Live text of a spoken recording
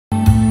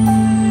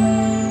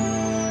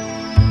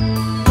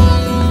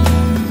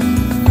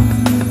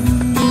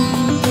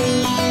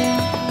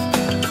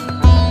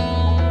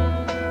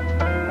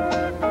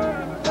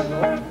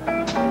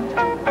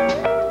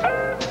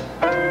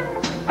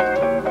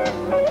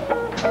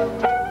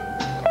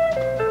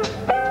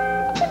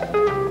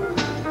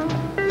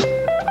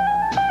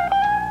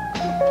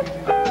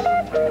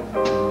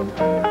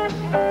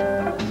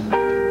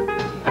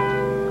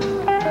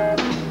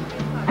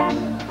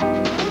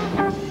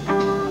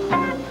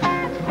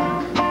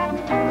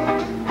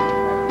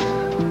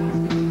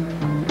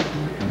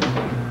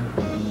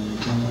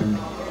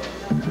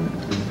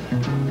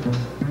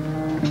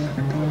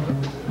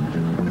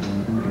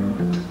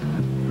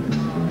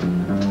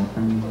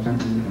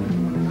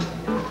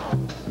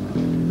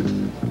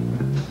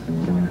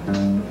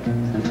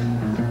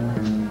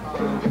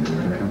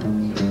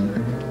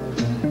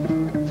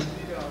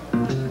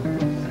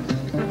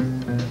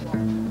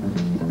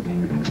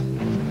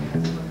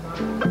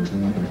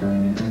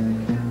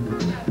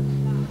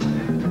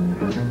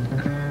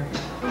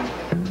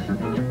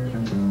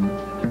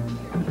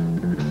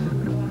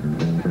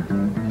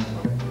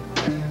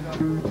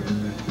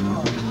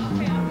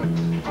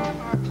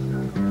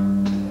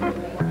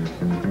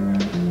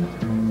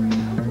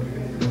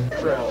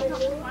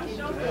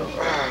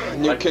A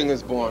new king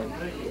is born.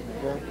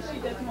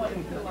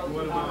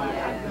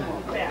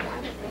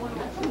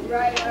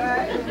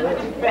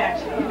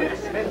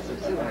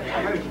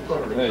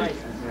 Hey.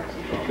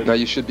 Now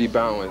you should be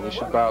bowing. You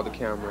should bow the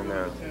camera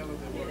now.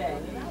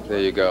 There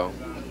you go.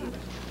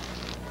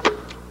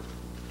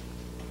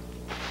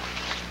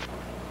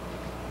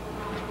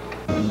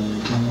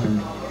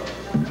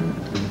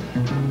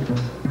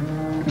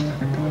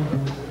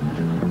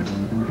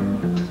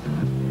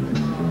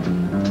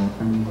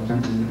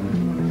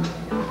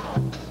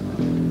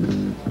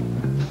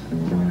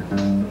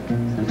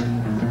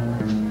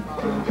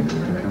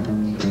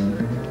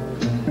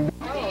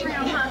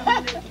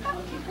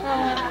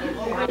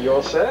 You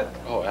all set?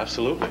 Oh,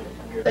 absolutely.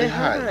 Say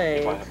hi.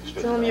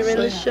 Tell them you're in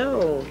the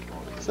show.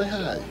 Say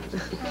hi.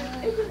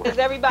 Does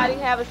everybody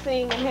have a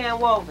scene in hand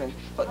woven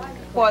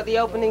for the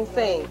opening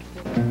scene?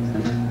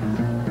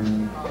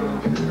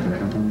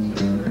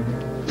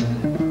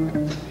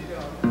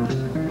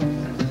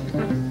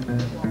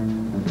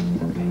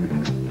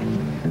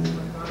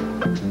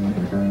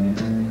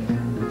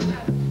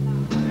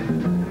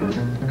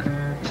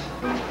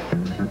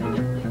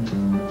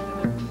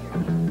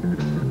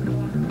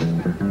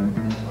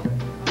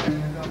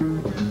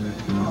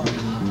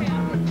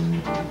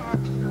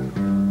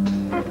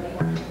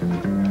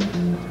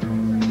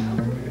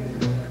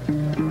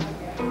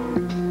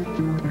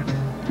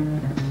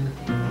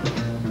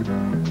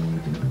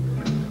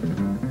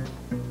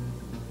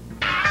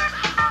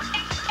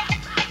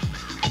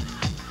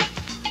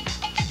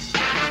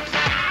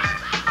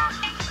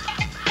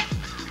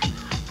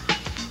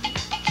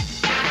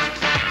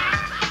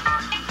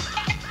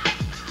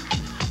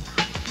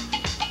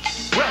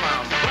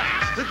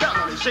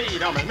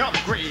 I'm an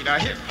upgrade, a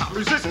hip-hop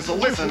musician, so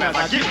listen as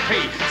I get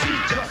paid.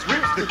 See, just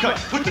rips the cut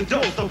with the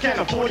dough, so can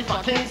afford if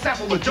I can't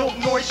sample a dope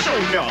noise show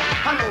ya.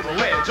 I know the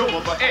ledge over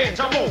the edge,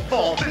 I won't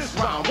fall. This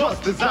round was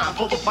designed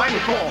for the final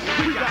call.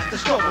 We got to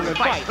struggle and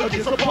fight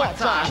against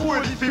apartheid. Who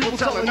are these people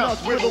telling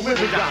us we're the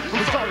living die?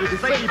 I'm sorry to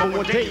say, but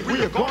one day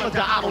we are gonna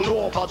die. I don't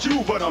know about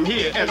you, but I'm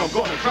here and I'm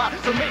gonna try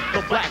to make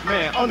the black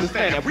man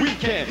understand that we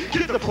can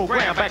get the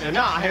program back in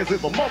our hands in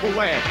the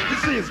motherland. You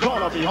see, it's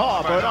gonna be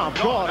hard, but I'm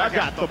gone. I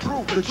got the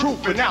proof, the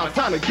truth, and now it's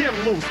time to get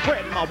loose,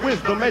 spread my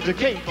wisdom,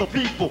 educate the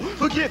people.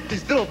 Forget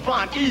these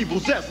divine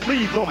evils, just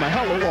leave them a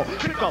hell of a.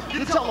 Pick up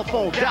your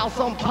telephone, dial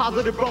some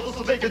positive brothers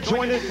so they can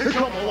join in and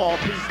come along.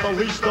 Peace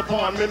unleashed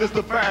upon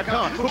Minister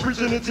Farrakhan for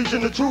preaching and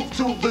teaching the truth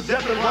to the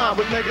deaf in line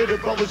with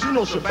negative brothers. You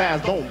know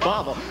Shabazz don't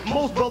bother.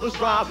 Most brothers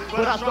strive,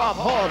 but I strive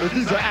harder.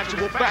 These are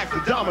actual facts,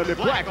 the dominant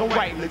black. I'm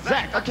right and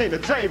exact. I can't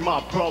attain my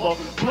brother.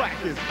 Black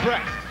is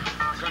black.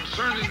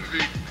 Concerning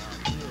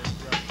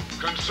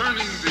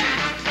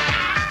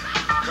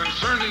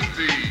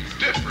the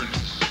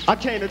difference. I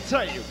can't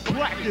tell you,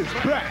 black is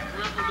back.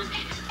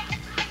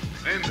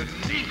 And the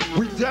Negro.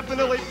 We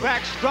definitely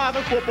back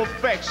striving for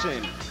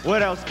perfection.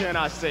 What else can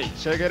I say?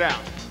 Check it out.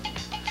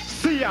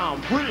 See,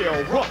 I'm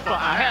real rougher.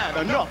 I had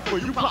enough for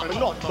you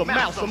popping off the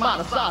mouth. Some out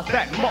of size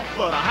that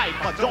muffler the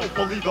hype. I don't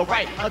believe the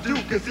right. I do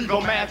conceive.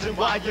 Imagine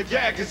why you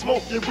gagging,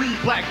 smoking weed.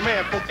 Black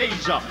man from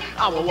Asia.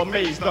 I will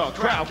amaze the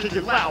crowd. Kick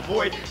it loud,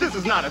 boy. This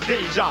is not a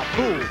deja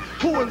vu.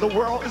 Who in the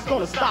world is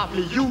gonna stop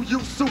me? You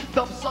souped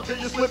up sucker.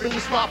 You slipping your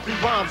sloppy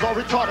rhymes. All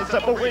retarded,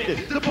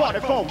 separated.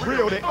 Departed from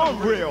real to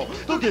unreal.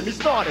 Don't get me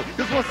started.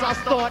 Cause once I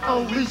start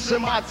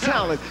unleashing my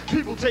talents,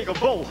 people take a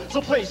vote.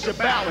 So place your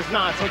balance.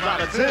 9 times out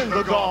of 10,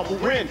 the God will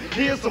win.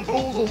 Here's some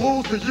fools who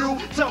lose to you.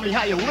 Tell me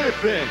how you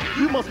living.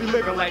 You must be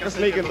living like a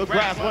snake in the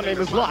grass. My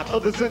name is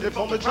Lakim, descended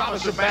from the tribe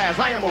of Shabazz.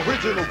 I am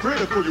original,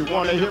 critical. You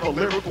wanna hear a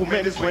lyrical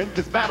menace when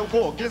this battle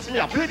war against me?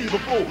 I pity the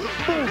fool.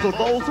 Fools are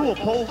those who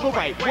oppose the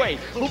right way.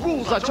 The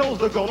rules I chose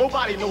to go.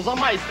 Nobody knows I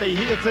might stay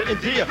here to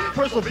endear.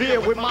 Persevere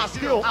with my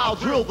skill. I'll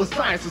drill the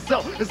science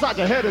itself inside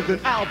your head, and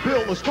then I'll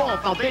build a strong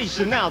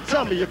foundation. Now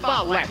tell me if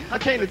I lack. I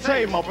can't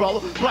attain my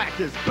brother. Black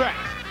is back.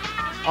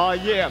 Oh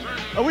yeah,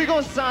 and we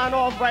gonna sign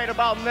off right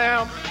about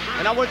now,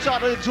 and I want y'all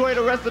to enjoy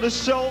the rest of the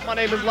show. My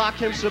name is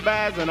Lakim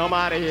Shabazz, and I'm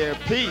out of here.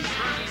 Peace.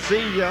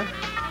 See ya.